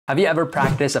Have you ever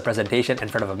practiced a presentation in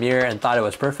front of a mirror and thought it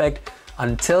was perfect?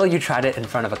 Until you tried it in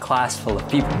front of a class full of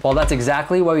people. Well, that's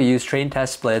exactly why we use train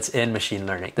test splits in machine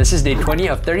learning. This is day 20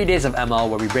 of 30 days of ML,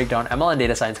 where we break down ML and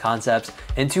data science concepts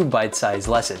into bite-sized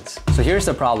lessons. So here's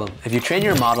the problem. If you train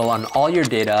your model on all your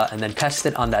data and then test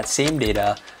it on that same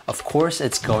data, of course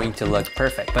it's going to look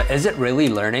perfect. But is it really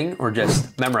learning or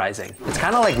just memorizing? It's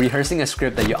kind of like rehearsing a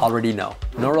script that you already know.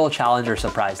 No real challenge or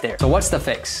surprise there. So what's the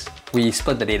fix? We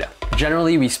split the data.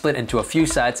 Generally, we split into a few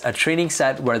sets: a training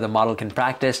set where the model can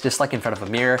practice just like in front of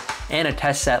a mirror, and a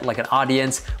test set like an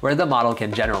audience where the model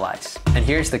can generalize. And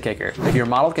here's the kicker. If your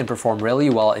model can perform really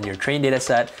well in your trained data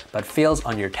set but fails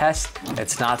on your test,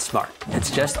 it's not smart.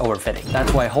 It's just overfitting.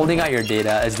 That's why holding out your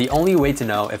data is the only way to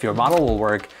know if your model will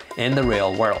work in the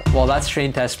real world. Well, that's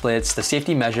train test splits, the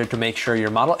safety measure to make sure your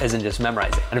model isn't just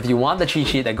memorizing. And if you want the cheat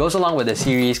sheet that goes along with this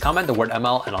series, comment the word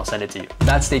ML and I'll send it to you.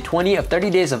 That's day 20 of 30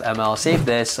 days of ML. Save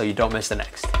this so you don't miss the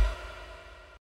next.